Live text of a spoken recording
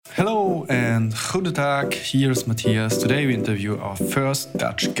Hello and goedendag, here's Matthias. Today we interview our first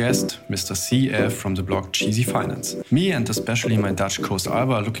Dutch guest, Mr. CF from the blog Cheesy Finance. Me and especially my Dutch co-host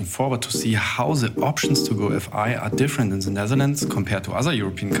Alba are looking forward to see how the options to go FI are different in the Netherlands compared to other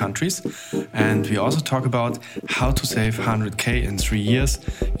European countries. And we also talk about how to save 100k in 3 years.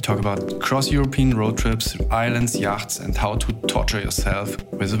 We talk about cross-European road trips, islands, yachts, and how to torture yourself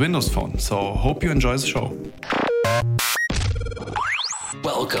with a Windows Phone. So hope you enjoy the show.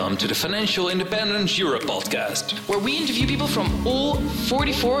 Welcome to the Financial Independence Europe podcast, where we interview people from all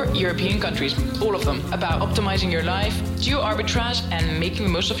 44 European countries, all of them, about optimizing your life, geo-arbitrage, and making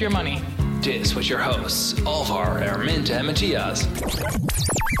the most of your money. This with your hosts, Alvar, Erminta, and Matthias.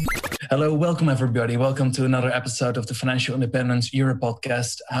 Hello, welcome everybody. Welcome to another episode of the Financial Independence Europe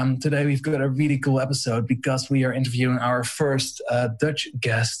podcast. Today we've got a really cool episode because we are interviewing our first Dutch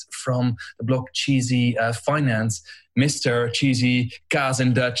guest from the blog Cheesy Finance, Mr. Cheesy Kaas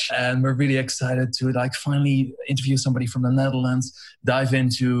in Dutch. And we're really excited to finally interview somebody from the Netherlands, dive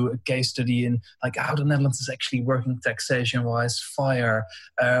into a case study in how the Netherlands is actually working taxation-wise, FIRE,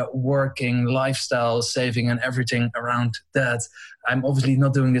 working, lifestyle, saving, and everything around that. I'm obviously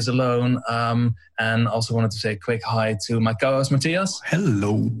not doing this alone, and also wanted to say a quick hi to my co-host Matthias.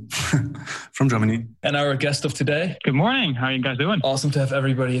 Hello, from Germany. And our guest of today. Good morning. How are you guys doing? Awesome to have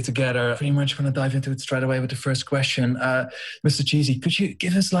everybody together. Pretty much want to dive into it straight away with the first question. Mr. Cheesy, could you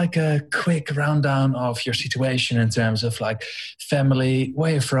give us a quick rundown of your situation in terms of family,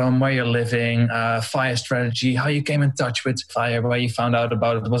 where you're from, where you're living, FIRE strategy, how you came in touch with FIRE, where you found out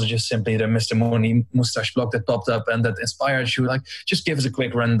about it? Was it just simply the Mr. Money Mustache blog that popped up and that inspired you? Just give us a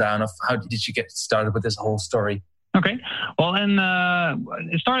quick rundown of how did you get started with this whole story? Okay. Well,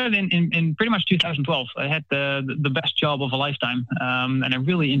 it started in pretty much 2012. I had the best job of a lifetime, and I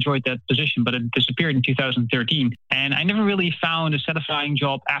really enjoyed that position, but it disappeared in 2013. And I never really found a satisfying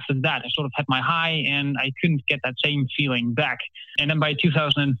job after that. I sort of had my high, and I couldn't get that same feeling back. And then by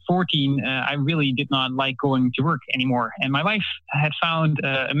 2014, I really did not like going to work anymore. And my wife had found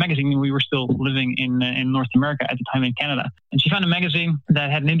a magazine. We were still living in North America at the time in Canada. And she found a magazine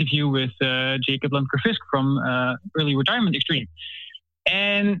that had an interview with Jacob Lemke-Fisk from Early Retirement Extreme.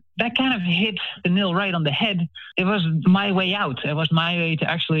 And that kind of hit the nail right on the head. It was my way out. It was my way to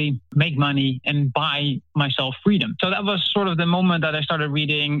actually make money and buy myself freedom. So that was sort of the moment that I started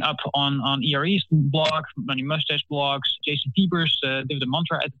reading up on ERE's blog, Money Mustache blogs, Jason Fieber's Dividend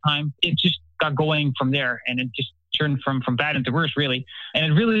Mantra at the time. It just got going from there, and it just turned from bad into worse, really. And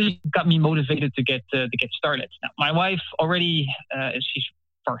it really got me motivated to get started. Now, my wife already, she's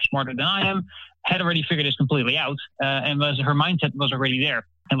far smarter than I am, had already figured this completely out, and her mindset was already there.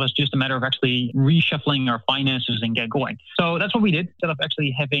 It was just a matter of actually reshuffling our finances and get going. So that's what we did. Instead of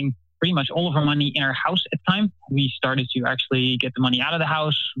actually having pretty much all of our money in our house at the time, we started to actually get the money out of the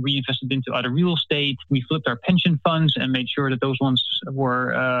house, reinvested into other real estate. We flipped our pension funds and made sure that those ones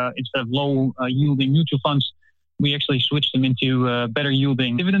were, instead of low yielding mutual funds, we actually switched them into better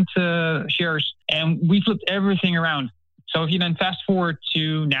yielding dividend shares. And we flipped everything around. So if you then fast forward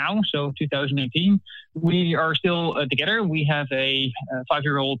to now, so 2018, we are still together. We have a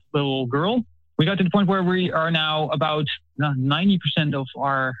 5-year-old little girl. We got to the point where we are now about 90% of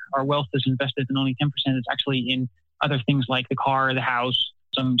our wealth is invested, and only 10% is actually in other things like the car, the house,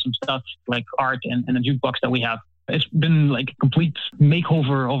 some stuff like art and the jukebox that we have. It's been a complete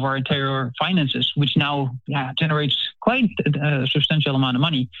makeover of our entire finances, which now generates quite a substantial amount of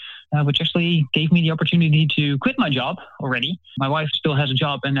money, which actually gave me the opportunity to quit my job already. My wife still has a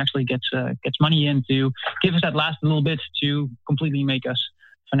job and actually gets money in to give us that last little bit to completely make us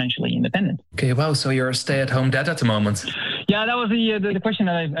financially independent. Okay, wow. So you're a stay-at-home dad at the moment. Yeah, that was the question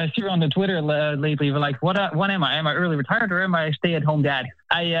that I threw on the Twitter lately. What am I? Am I early retired or am I a stay-at-home dad?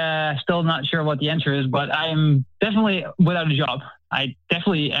 I still not sure what the answer is, but I'm definitely without a job. I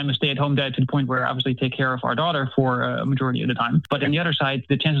definitely am a stay-at-home dad to the point where I obviously take care of our daughter for a majority of the time. But on the other side,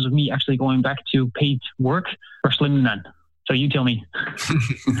 the chances of me actually going back to paid work are slim to none. So you tell me.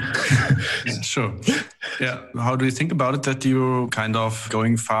 Yeah, sure. Yeah. How do you think about it that you're kind of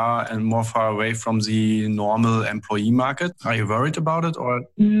going far away from the normal employee market? Are you worried about it or?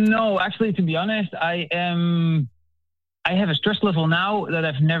 No, actually, to be honest, I have a stress level now that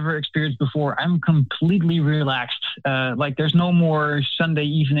I've never experienced before. I'm completely relaxed. There's no more Sunday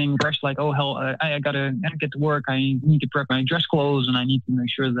evening rush. Oh hell, I gotta get to work. I need to prep my dress clothes, and I need to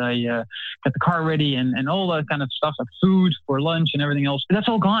make sure that I get the car ready and all that kind of stuff, like food for lunch and everything else. That's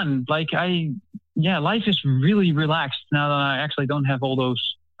all gone. Life is really relaxed now that I actually don't have all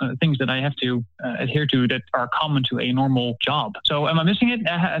those things that I have to adhere to that are common to a normal job. So am I missing it?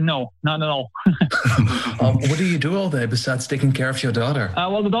 No, not at all. What do you do all day besides taking care of your daughter?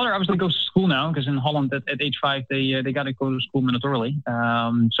 Well, the daughter obviously goes to school now, because in Holland at age 5 they got to go to school mandatorily.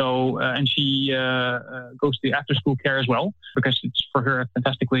 And she goes to after school care as well, because it's for her a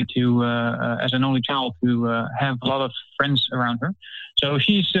fantastic way to, as an only child, to have a lot of friends around her. So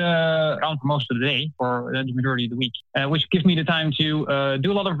she's around for most of the day, or the majority of the week, which gives me the time to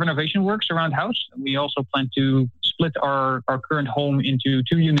do a lot of renovation works around the house. We also plan to split our current home into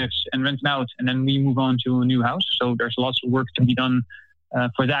 2 units and rent it out, and then we move on to a new house. So there's lots of work to be done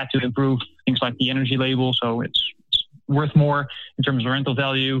for that, to improve things like the energy label, so it's worth more in terms of rental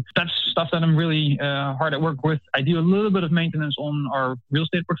value. That's stuff that I'm really hard at work with. I do a little bit of maintenance on our real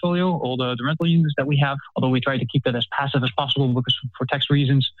estate portfolio, all the rental units that we have, although we try to keep that as passive as possible, because for tax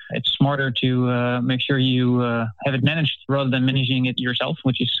reasons, it's smarter to make sure you have it managed rather than managing it yourself,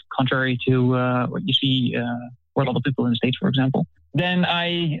 which is contrary to what you see for a lot of people in the States, for example. Then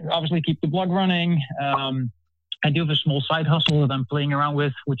I obviously keep the blog running. I do have a small side hustle that I'm playing around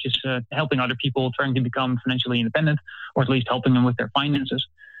with, which is helping other people trying to become financially independent, or at least helping them with their finances,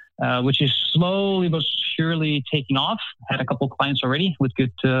 which is slowly but surely taking off. Had a couple of clients already with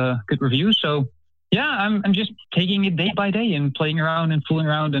good reviews. So yeah, I'm just taking it day by day and playing around and fooling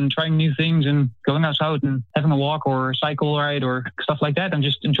around and trying new things and going outside and having a walk or a cycle ride or stuff like that. I'm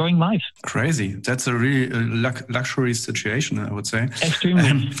just enjoying life. Crazy. That's a really luxury situation, I would say.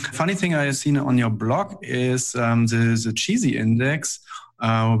 Extremely. Funny thing I have seen on your blog is the cheesy index,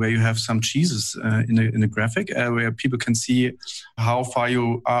 where you have some cheeses in a graphic where people can see how far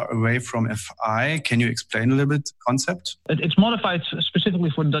you are away from FI. Can you explain a little bit the concept? It's modified specifically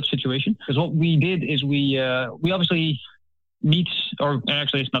for the Dutch situation, because what we did is we obviously meet, or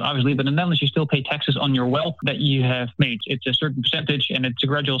actually it's not obviously, but in the Netherlands you still pay taxes on your wealth that you have made. It's a certain percentage and it's a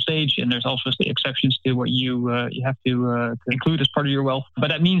gradual stage, and there's also exceptions to what you have to include as part of your wealth. But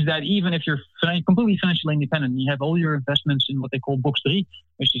that means that even if you're completely financially independent, you have all your investments in what they call box 3,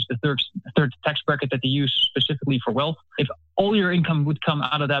 which is the third tax bracket that they use specifically for wealth. If all your income would come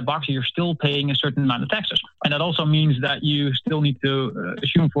out of that box, you're still paying a certain amount of taxes. And that also means that you still need to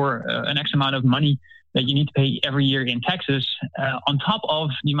assume for an X amount of money that you need to pay every year in taxes on top of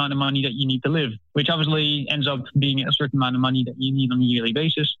the amount of money that you need to live, which obviously ends up being a certain amount of money that you need on a yearly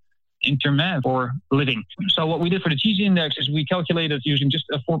basis in terms for living. So what we did for the cheesy index is we calculated using just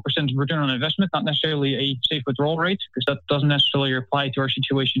a 4% return on investment, not necessarily a safe withdrawal rate, because that doesn't necessarily apply to our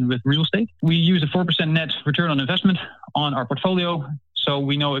situation with real estate. We use a 4% net return on investment on our portfolio, so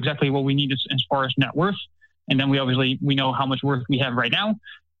we know exactly what we need as far as net worth. And then we know how much worth we have right now.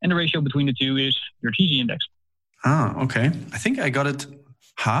 And the ratio between the two is your cheesy index. Ah, okay. I think I got it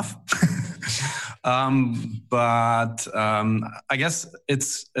half. But I guess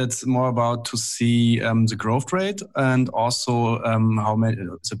it's more about to see the growth rate and also how many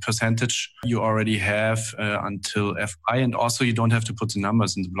the percentage you already have until FI, and also you don't have to put the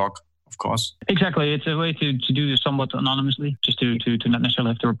numbers in the blog, of course. Exactly. It's a way to do this somewhat anonymously, just to not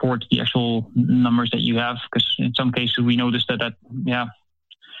necessarily have to report the actual numbers that you have, because in some cases we noticed that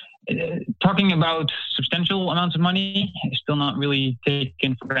talking about substantial amounts of money is still not really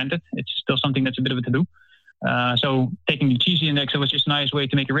taken for granted. It's still something that's a bit of a taboo. So taking the cheesy index, it was just a nice way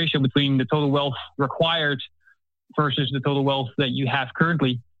to make a ratio between the total wealth required versus the total wealth that you have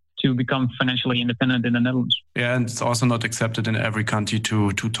currently to become financially independent in the Netherlands. Yeah, and it's also not accepted in every country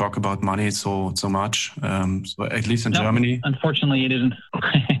to talk about money so much. So at least in Germany. Unfortunately, it isn't.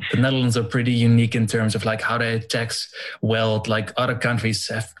 The Netherlands are pretty unique in terms of like how they tax wealth. Like other countries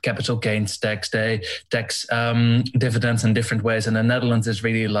have capital gains tax, they tax dividends in different ways. And the Netherlands is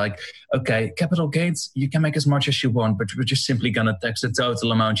really like, okay, capital gains, you can make as much as you want, but we're just simply going to tax the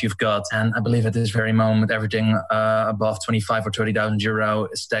total amount you've got. And I believe at this very moment, everything above 25 or 30,000 euro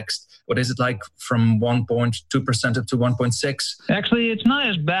is taxed. What is it like from 1.2% up to 1.6? Actually, it's not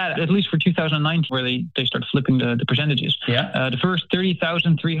as bad, at least for 2019, where they start flipping the percentages. Yeah. The first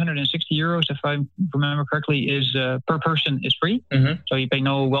 30,360 euros, if I remember correctly, is per person is free. Mm-hmm. So you pay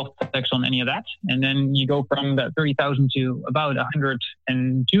no wealth tax on any of that. And then you go from that 30,000 to about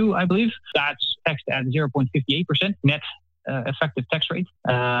 102, I believe. That's taxed at 0.58% net effective tax rate.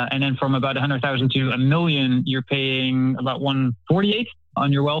 And then from about 100,000 to $1 million, you're paying about 148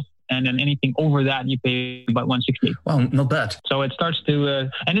 on your wealth. And then anything over that, you pay about 168. Well, not bad. So it starts to,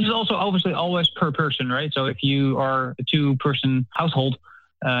 and this is also obviously always per person, right? So if you are a 2-person household,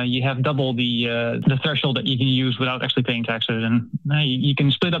 you have double the threshold that you can use without actually paying taxes, and you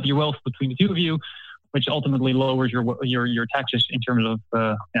can split up your wealth between the two of you, which ultimately lowers your taxes in terms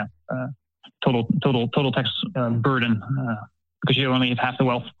of total tax burden. because you only have half the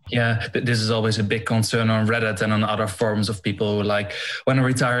wealth. Yeah, this is always a big concern on Reddit and on other forums of people who like want to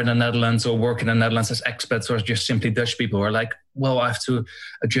retire in the Netherlands or work in the Netherlands as expats, or just simply Dutch people who are like, well, I have to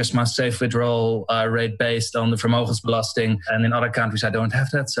adjust my safe withdrawal rate based on the vermogensbelasting. And in other countries, I don't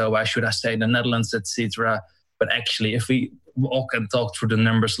have that. So why should I stay in the Netherlands, etc.? But actually, if we all can talk through the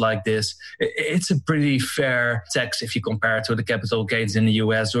numbers like this, it's a pretty fair tax if you compare it to the capital gains in the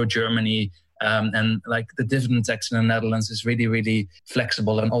US or Germany. And like the dividend tax in the Netherlands is really, really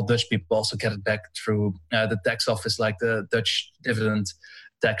flexible, and all Dutch people also get it back through the tax office, like the Dutch dividend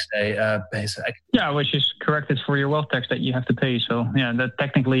tax they pay. So yeah, which is corrected for your wealth tax that you have to pay. So yeah, that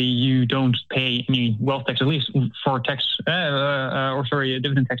technically you don't pay any wealth tax, at least for a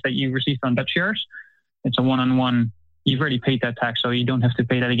dividend tax that you received on Dutch shares. It's a one-on-one. You've already paid that tax, so you don't have to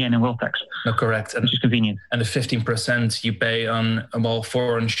pay that again in wealth tax. No, correct. Which is convenient. And the 15% you pay on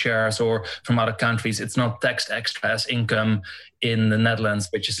foreign shares or from other countries, it's not taxed extra as income in the Netherlands,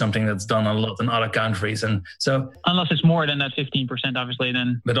 which is something that's done a lot in other countries. And so, unless it's more than that 15%, obviously,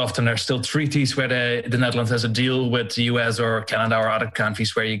 then. But often there's still treaties where the Netherlands has a deal with the US or Canada or other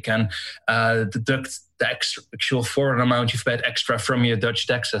countries where you can deduct the actual foreign amount you've paid extra from your Dutch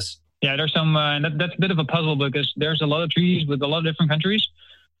taxes. Yeah, there's some, that's a bit of a puzzle because there's a lot of treaties with a lot of different countries.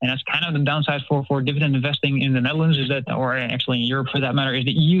 And that's kind of the downside for dividend investing in the Netherlands is that, or actually in Europe for that matter, is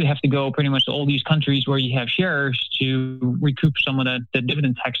that you have to go pretty much to all these countries where you have shares to recoup some of the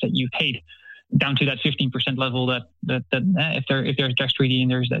dividend tax that you paid down to that 15% level that if there's a tax treaty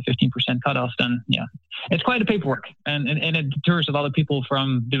and there's that 15% cutoff, then yeah, it's quite a paperwork and it deters a lot of people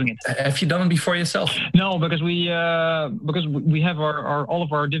from doing it. Have you done it before yourself? No, because we have all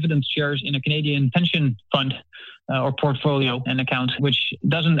of our dividend shares in a Canadian pension fund or portfolio and account, which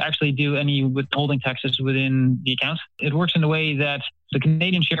doesn't actually do any withholding taxes within the account. It works in a way that the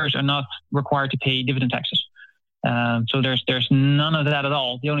Canadian shares are not required to pay dividend taxes. So there's none of that at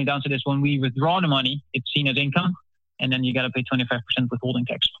all. The only downside is when we withdraw the money, it's seen as income, and then you got to pay 25% withholding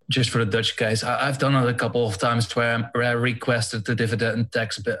tax. Just for the Dutch guys, I've done it a couple of times where I requested the dividend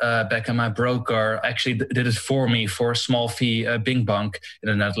tax back, and my broker actually did it for me for a small fee, Bing Bank in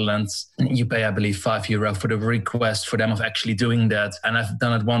the Netherlands. You pay, I believe, €5 for the request for them of actually doing that. And I've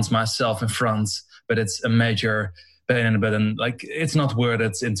done it once myself in France, but it's a major pain in the butt, and like it's not worth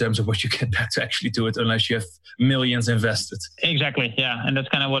it in terms of what you get back to actually do it unless you have millions invested. Exactly, yeah, and that's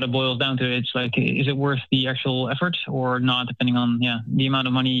kind of what it boils down to. It's like, is it worth the actual effort or not, depending on the amount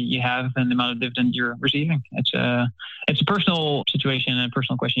of money you have and the amount of dividend you're receiving. It's a personal situation and a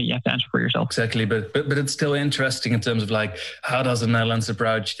personal question you have to answer for yourself. Exactly, but it's still interesting in terms of like, how does the Netherlands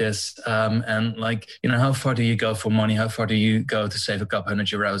approach this, and like, how far do you go for money? How far do you go to save a couple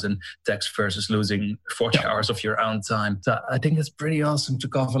 €100 in tax versus losing 40 hours of your own time? So I think it's pretty awesome to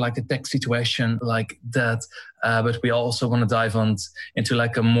cover like a tax situation like that. But we also want to dive into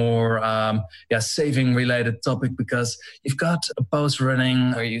like a more saving related topic, because you've got a post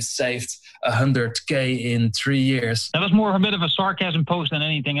running where you saved 100K in 3 years. That was more a bit of a sarcasm post than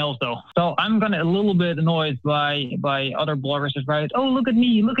anything else, though. So I'm a little bit annoyed by other bloggers that write, "Oh, look at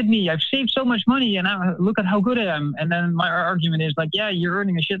me! I've saved so much money, and look at how good I am." And then my argument is like, "Yeah, you're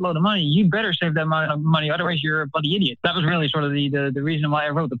earning a shitload of money. You better save that money, otherwise you're a bloody idiot." That was really sort of the reason why I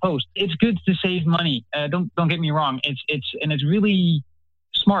wrote the post. It's good to save money. Don't get me wrong. It's really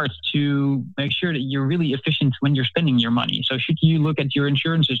smart to make sure that you're really efficient when you're spending your money. So should you look at your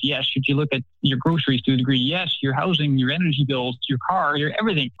insurances? Yes. Should you look at your groceries to a degree? Yes. Your housing, your energy bills, your car, your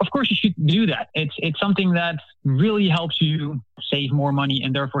everything. Of course you should do that. It's something that really helps you save more money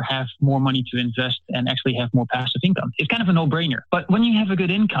and therefore have more money to invest and actually have more passive income. It's kind of a no-brainer. But when you have a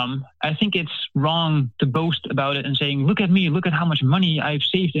good income, I think it's wrong to boast about it and saying, "Look at me, look at how much money I've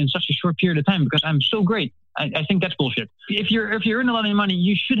saved in such a short period of time because I'm so great." I think that's bullshit. If you're earning a lot of money,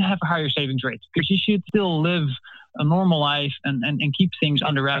 you should have a higher savings rate because you should still live a normal life and keep things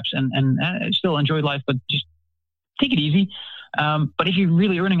under wraps and still enjoy life, but just take it easy. But if you're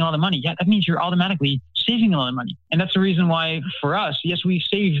really earning a lot of money, that means you're automatically saving a lot of money. And that's the reason why for us, yes, we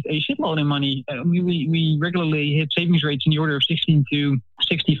saved a shitload of money. We regularly hit savings rates in the order of 16 to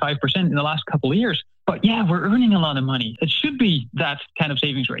 65% in the last couple of years. But yeah, we're earning a lot of money. It should be that kind of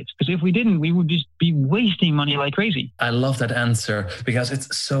savings rates, because if we didn't, we would just be wasting money like crazy. I love that answer because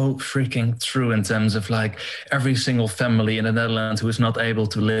it's so freaking true in terms of like every single family in the Netherlands who is not able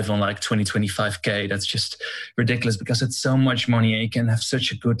to live on like 20-25K. That's just ridiculous because it's so much money and you can have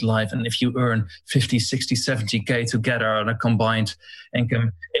such a good life. And if you earn 50, 60, 70K together on a combined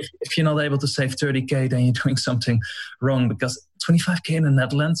income, if you're not able to save 30K, then you're doing something wrong, because 25K in the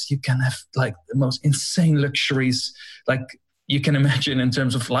Netherlands, you can have like the most insane luxuries like you can imagine in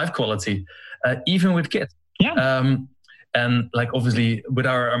terms of life quality, even with kids. Yeah. And like obviously with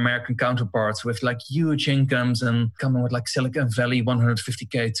our American counterparts with like huge incomes and coming with like Silicon Valley,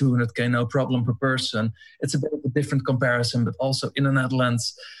 150K, 200K, no problem per person. It's a bit of a different comparison, but also in the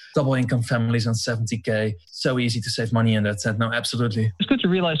Netherlands, double income families on 70K. So easy to save money in that sense. No, absolutely. It's good to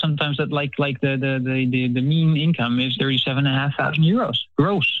realize sometimes that like the mean income is 37,500 euros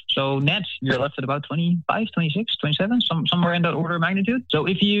gross. So net, you're left at about 25, 26, 27, somewhere in that order of magnitude. So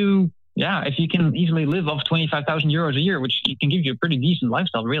if you can easily live off 25,000 euros a year, which can give you a pretty decent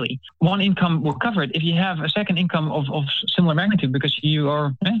lifestyle, really. One income will cover it. If you have a second income of similar magnitude because you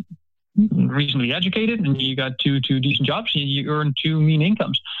are reasonably educated and you got two decent jobs, you earn two mean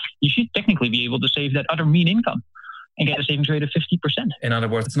incomes, you should technically be able to save that other mean income and get a savings rate of 50%. In other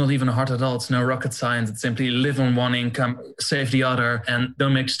words, it's not even hard at all. It's no rocket science. It's simply live on one income, save the other, and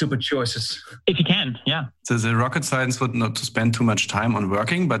don't make stupid choices. If you can, yeah. So the rocket science would not to spend too much time on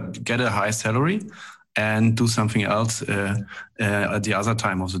working, but get a high salary and do something else at the other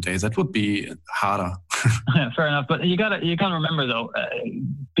time of the day. That would be harder. Fair enough. But you gotta remember though,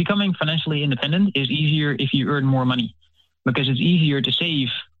 becoming financially independent is easier if you earn more money, because it's easier to save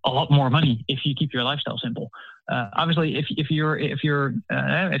a lot more money if you keep your lifestyle simple. Obviously, if you're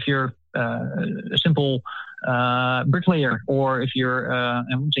a simple bricklayer, or if you're I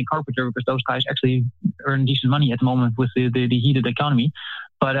wouldn't say carpenter, because those guys actually earn decent money at the moment with the heated economy.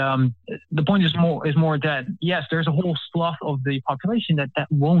 But the point is more that yes, there's a whole swath of the population that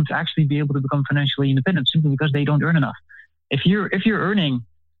won't actually be able to become financially independent simply because they don't earn enough. If you're earning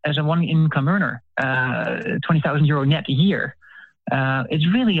as a one income earner 20,000 euro net a year, it's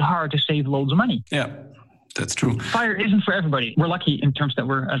really hard to save loads of money. Yeah, that's true. FIRE isn't for everybody. We're lucky in terms that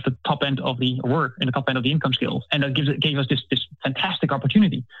we're at the top end of the income scale, and that gave us this fantastic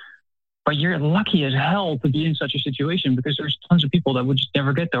opportunity. But you're lucky as hell to be in such a situation, because there's tons of people that would just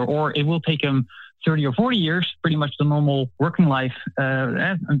never get there, or it will take them 30 or 40 years, pretty much the normal working life,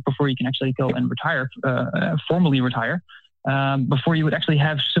 before you can actually go and retire, formally retire, before you would actually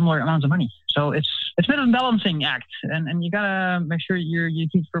have similar amounts of money. So it's a bit of a balancing act, and you gotta make sure you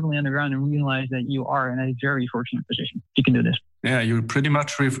keep firmly on the ground and realize that you are in a very fortunate position. You can do this. Yeah, you pretty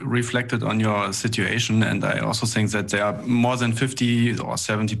much reflected on your situation. And I also think that there are more than 50 or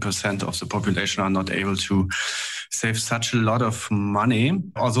 70% of the population are not able to save such a lot of money,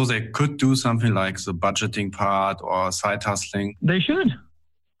 although they could do something like the budgeting part or side hustling. They should.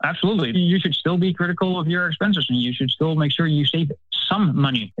 Absolutely. You should still be critical of your expenses, and you should still make sure you save some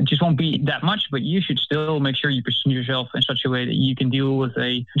money. It just won't be that much, but you should still make sure you position yourself in such a way that you can deal with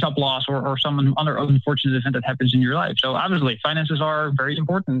a job loss or some other unfortunate event that happens in your life. So obviously, finances are very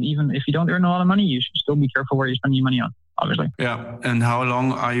important. Even if you don't earn a lot of money, you should still be careful where you spend your money on. Obviously. Yeah. And how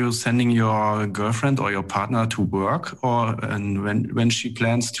long are you sending your girlfriend or your partner to work, and when she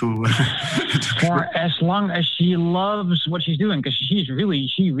plans to? For as long as she loves what she's doing, because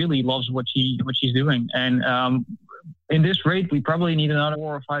she really loves what she's doing. And in this rate, we probably need another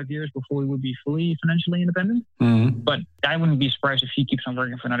 4 or 5 years before we would be fully financially independent. Mm-hmm. But I wouldn't be surprised if she keeps on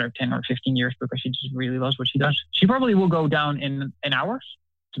working for another 10 or 15 years, because she just really loves what she does. She probably will go down in hours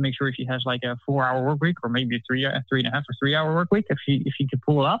to make sure she has like a 4-hour work week, or maybe a 3.5 or 3-hour work week if she could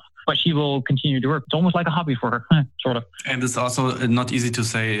pull it off. But she will continue to work. It's almost like a hobby for her, sort of. And it's also not easy to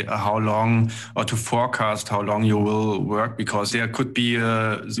say how long, or to forecast how long you will work, because there could be,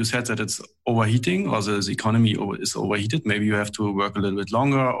 you said that it's overheating, or the economy is overheated. Maybe you have to work a little bit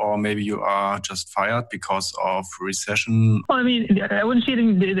longer, or maybe you are just fired because of recession. Well, I mean, I wouldn't say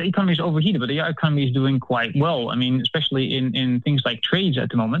the economy is overheated, but the economy is doing quite well. I mean, especially in things like trades at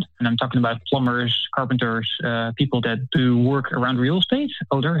the moment. And I'm talking about plumbers, carpenters, people that do work around real estate.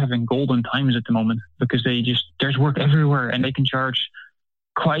 Oh, they're having golden times at the moment, because there's work everywhere, and they can charge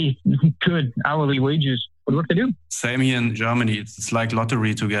quite good hourly wages for the work they do. Same here in Germany. It's like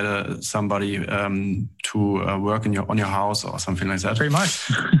lottery to get somebody to work on your house or something like that. Pretty much.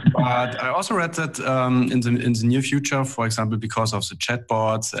 But I also read that in the near future, for example, because of the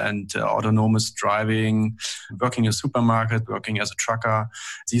chatbots and autonomous driving, working in a supermarket, working as a trucker,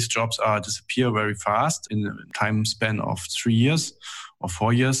 these jobs disappear very fast in a time span of 3 years or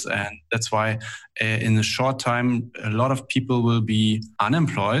 4 years. And that's why in a short time, a lot of people will be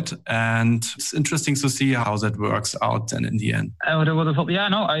unemployed. And it's interesting to see how that works out then in the end. I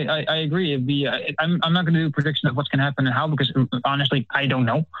agree. I'm not going to do a prediction of what's going to happen and how, because honestly, I don't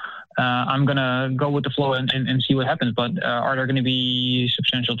know. I'm going to go with the flow and see what happens. But are there going to be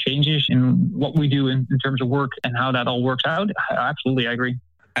substantial changes in what we do in terms of work and how that all works out? Absolutely, I agree.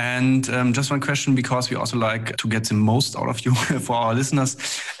 And just one question, because we also like to get the most out of you for our listeners.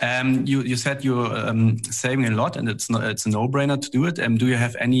 You said you're saving a lot, and it's a no-brainer to do it. Do you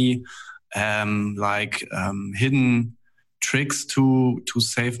have any hidden tricks to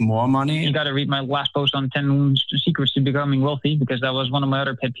save more money? You got to read my last post on 10 secrets to becoming wealthy, because that was one of my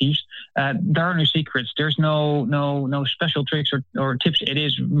other pet peeves. There are no secrets. There's no special tricks or tips. It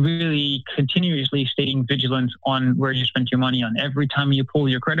is really continuously staying vigilant on where you spend your money on. Every time you pull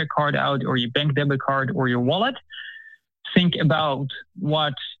your credit card out or your bank debit card or your wallet, think about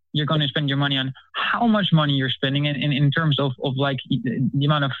what you're going to spend your money on, how much money you're spending, and in terms of like the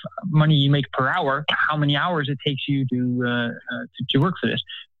amount of money you make per hour, how many hours it takes you to work for this.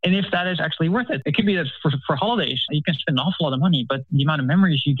 And if that is actually worth it. It could be that for holidays, you can spend an awful lot of money, but the amount of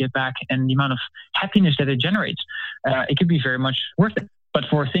memories you get back and the amount of happiness that it generates, it could be very much worth it. But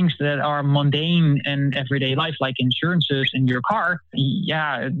for things that are mundane and everyday life, like insurances in your car,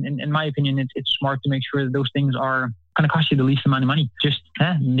 in my opinion, it's smart to make sure that those things are going to cost you the least amount of money, just the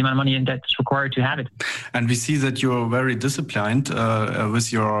amount of money that's required to have it. And we see that you're very disciplined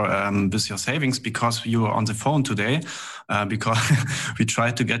with your savings, because you are on the phone today, because we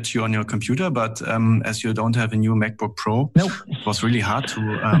tried to get you on your computer, but as you don't have a new MacBook Pro, nope. It was really hard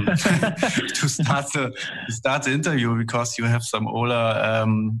to start the interview, because you have some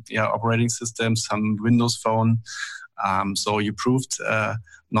older operating systems, some Windows Phone. So you proved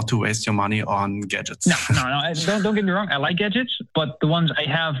not to waste your money on gadgets. No. Don't get me wrong. I like gadgets, but the ones I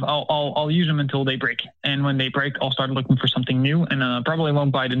have, I'll use them until they break. And when they break, I'll start looking for something new. And probably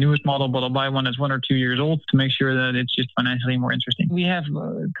won't buy the newest model, but I'll buy one that's 1 or 2 years old to make sure that it's just financially more interesting. We have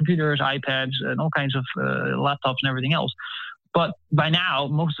computers, iPads, and all kinds of laptops and everything else. But by now,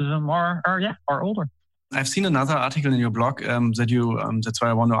 most of them are older. I've seen another article in your blog that you. That's why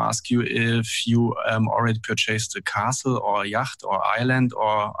I want to ask you if you already purchased a castle or a yacht or island, or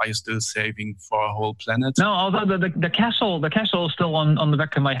are you still saving for a whole planet? No, although the castle is still on the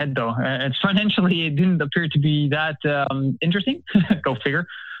back of my head, though. It's financially, it didn't appear to be that interesting. Go figure.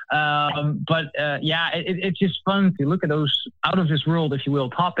 It's just fun to look at those out of this world, if you will,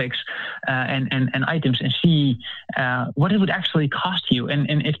 topics and items, and see what it would actually cost you,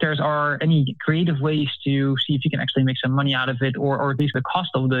 and if there are any creative ways to see if you can actually make some money out of it, or at least the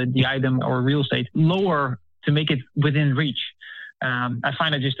cost of the item or real estate lower to make it within reach. I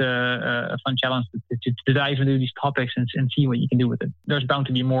find it just a fun challenge to dive into these topics and see what you can do with it. There's bound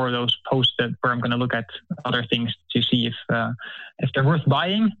to be more of those posts where I'm going to look at other things to see if they're worth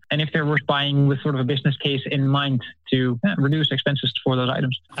buying, and if they're worth buying with sort of a business case in mind to reduce expenses for those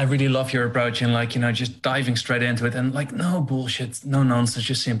items. I really love your approach, and just diving straight into it, and no bullshit, no nonsense,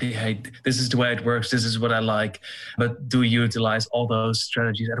 just simply, hey, this is the way it works, this is what I like, but do utilize all those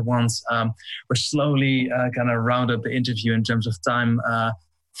strategies at once. We're slowly going to round up the interview in terms of time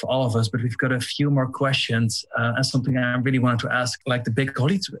for all of us, but we've got a few more questions, and something I really wanted to ask, like the big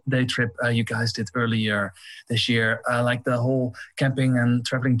holiday trip you guys did earlier this year, like the whole camping and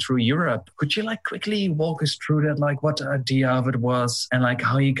traveling through Europe. Could you quickly walk us through that, what the idea of it was, and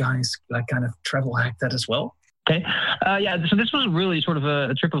how you guys kind of travel hacked that as well? Okay. So this was really sort of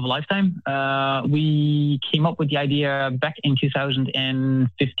a trip of a lifetime. We came up with the idea back in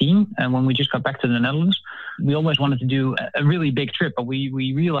 2015, when we just got back to the Netherlands. We always wanted to do a really big trip, but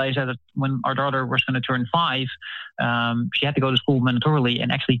we realized that when our daughter was going to turn 5, she had to go to school mandatorily,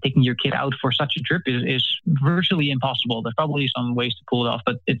 and actually taking your kid out for such a trip is virtually impossible. There's probably some ways to pull it off,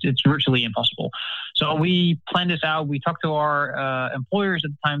 but it's virtually impossible. So we planned this out. We talked to our employers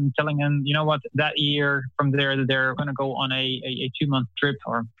at the time, telling them, you know what, that year from there, they're going to go on a 2-month trip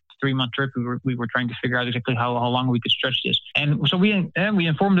or 3-month trip. We were trying to figure out exactly how long we could stretch this. And so we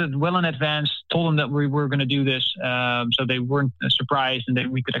informed it well in advance, told them that we were going to do this, so they weren't surprised, and that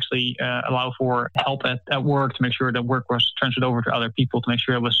we could actually allow for help at work to make sure that work was transferred over to other people to make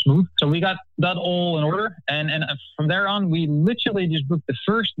sure it was smooth. So we got that all in order. And from there on, we literally just booked the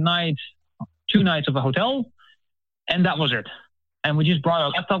first night, 2 nights of a hotel, and that was it. And we just brought our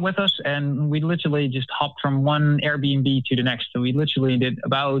laptop with us, and we literally just hopped from one Airbnb to the next. So we literally did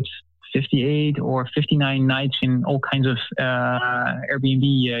about 58 or 59 nights in all kinds of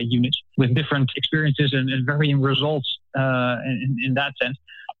Airbnb units with different experiences and varying results in that sense.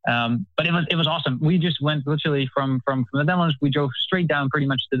 But it was awesome. We just went literally from the Netherlands. We drove straight down pretty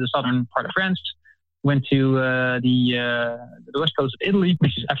much to the southern part of France. Went to the west coast of Italy,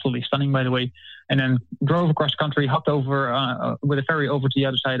 which is absolutely stunning, by the way, and then drove across country, hopped over with a ferry over to the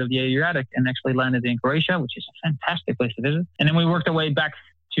other side of the Adriatic, and actually landed in Croatia, which is a fantastic place to visit. And then we worked our way back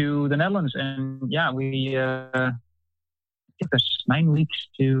to the Netherlands, and we took us 9 weeks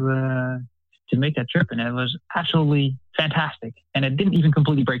to make that trip, and it was absolutely fantastic. And it didn't even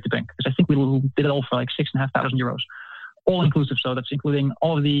completely break the bank, because I think we did it all for like 6,500 euros, all inclusive. So that's including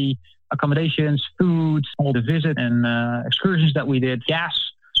all of the accommodations, food, all the visit and excursions that we did, gas,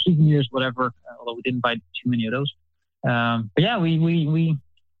 souvenirs, whatever, although we didn't buy too many of those. But yeah, we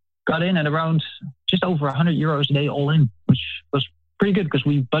got in at around just over 100 euros a day all in, which was pretty good because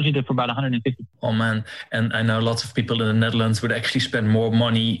we budgeted for about 150. Oh man, and I know lots of people in the Netherlands would actually spend more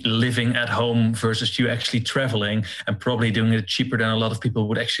money living at home versus you actually traveling, and probably doing it cheaper than a lot of people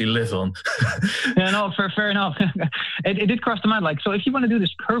would actually live on. Yeah, no, fair enough. It did cross the mind. Like, so if you want to do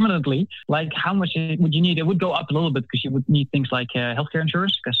this permanently, like how much would you need? It would go up a little bit because you would need things like healthcare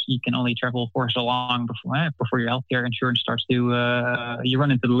insurance, because you can only travel for so long before your healthcare insurance starts to, you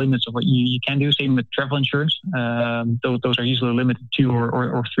run into the limits of what you can do. Same with travel insurance. Those are usually limited 2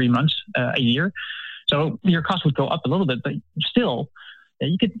 or 3 months a year. So your cost would go up a little bit, but still,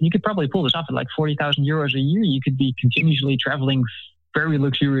 you could probably pull this off at like 40,000 euros a year. You could be continuously traveling very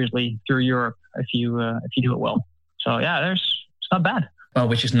luxuriously through Europe if you do it well. So yeah, it's not bad. Well,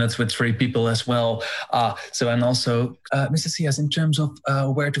 which is nuts with 3 people as well. And also, Mr. CS, in terms of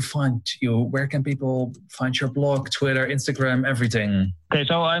where to find you, where can people find your blog, Twitter, Instagram, everything? Okay,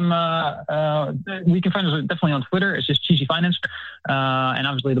 so we can find us definitely on Twitter. It's just Cheesy Finance, and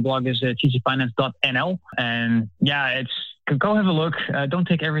obviously the blog is cheesyfinance.nl. And yeah, go have a look. Don't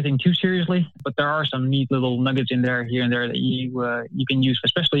take everything too seriously, but there are some neat little nuggets in there here and there that you can use,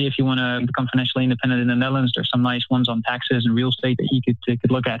 especially if you want to become financially independent in the Netherlands. There's some nice ones on taxes and real estate that you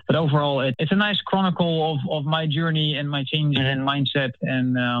could look at. But overall, it's a nice chronicle of my journey and my changes in mindset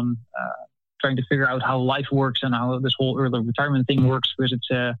and trying to figure out how life works and how this whole early retirement thing works, because it's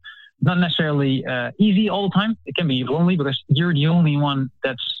not necessarily easy all the time. It can be lonely because you're the only one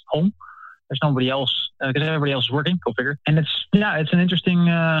that's home. There's nobody else because everybody else is working. Go figure. And it's an interesting.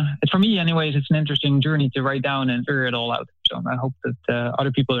 For me, anyways, it's an interesting journey to write down and figure it all out. So I hope that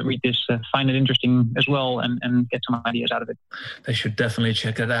other people that read this find it interesting as well and get some ideas out of it. They should definitely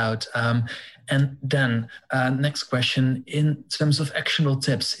check it out. And then next question: in terms of actionable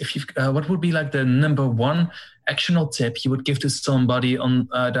tips, what would be like the number one actionable tip you would give to somebody on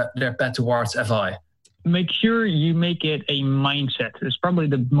their path towards FI? Make sure you make it a mindset. It's probably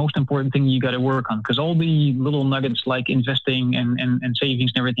the most important thing you got to work on, because all the little nuggets like investing and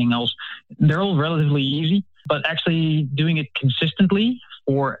savings and everything else, they're all relatively easy, but actually doing it consistently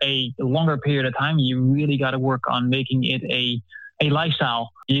for a longer period of time, you really got to work on making it a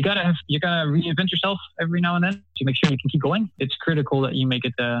lifestyle. You gotta reinvent yourself every now and then to make sure you can keep going. It's critical that you make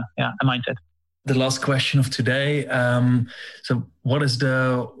it a mindset. The last question of today. So what is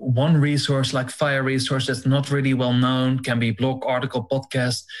the one resource, like FIRE resource, that's not really well known, can be blog, article,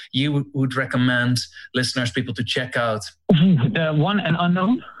 podcast, you would recommend listeners, people to check out? One and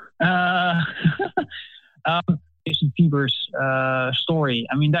unknown. Jason Fieber's story.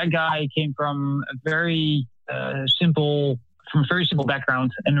 I mean, that guy came from a very simple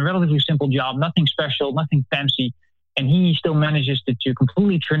background and a relatively simple job, nothing special, nothing fancy. And he still manages to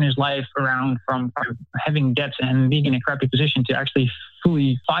completely turn his life around from having debts and being in a crappy position to actually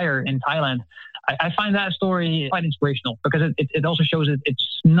fully FIRE in Thailand. I find that story quite inspirational because it also shows that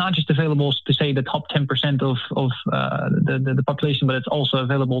it's not just available to, say, the top 10% of the population, but it's also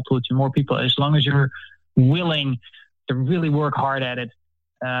available to more people. As long as you're willing to really work hard at it,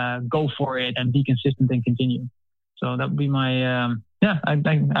 go for it and be consistent and continue. So that would be my...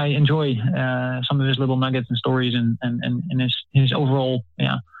 I enjoy some of his little nuggets and stories and his overall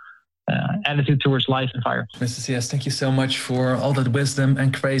attitude towards life and FIRE. Mr. CS, thank you so much for all that wisdom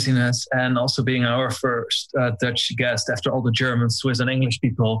and craziness, and also being our first Dutch guest after all the German, Swiss, and English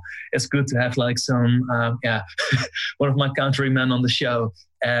people. It's good to have like some one of my countrymen on the show,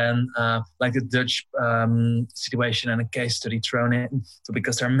 and like the Dutch situation and a case study thrown in. So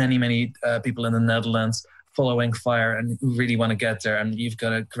because there are many people in the Netherlands following FIRE and who really want to get there, and you've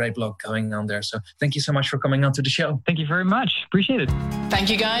got a great blog going on there. So thank you so much for coming on to the show. Thank you very much. Appreciate it. Thank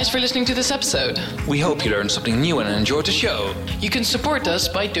you guys for listening to this episode. We hope you learned something new and enjoyed the show. You can support us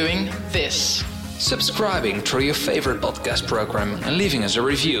by doing this: subscribing through your favorite podcast program and leaving us a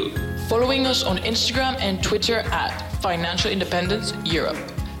review. Following us on Instagram and Twitter at Financial Independence Europe.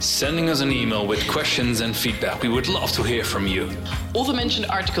 Sending us an email with questions and feedback. We would love to hear from you. All the mentioned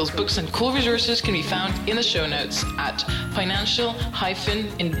articles, books, and cool resources can be found in the show notes at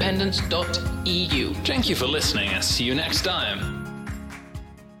financial-independence.eu. Thank you for listening and see you next time.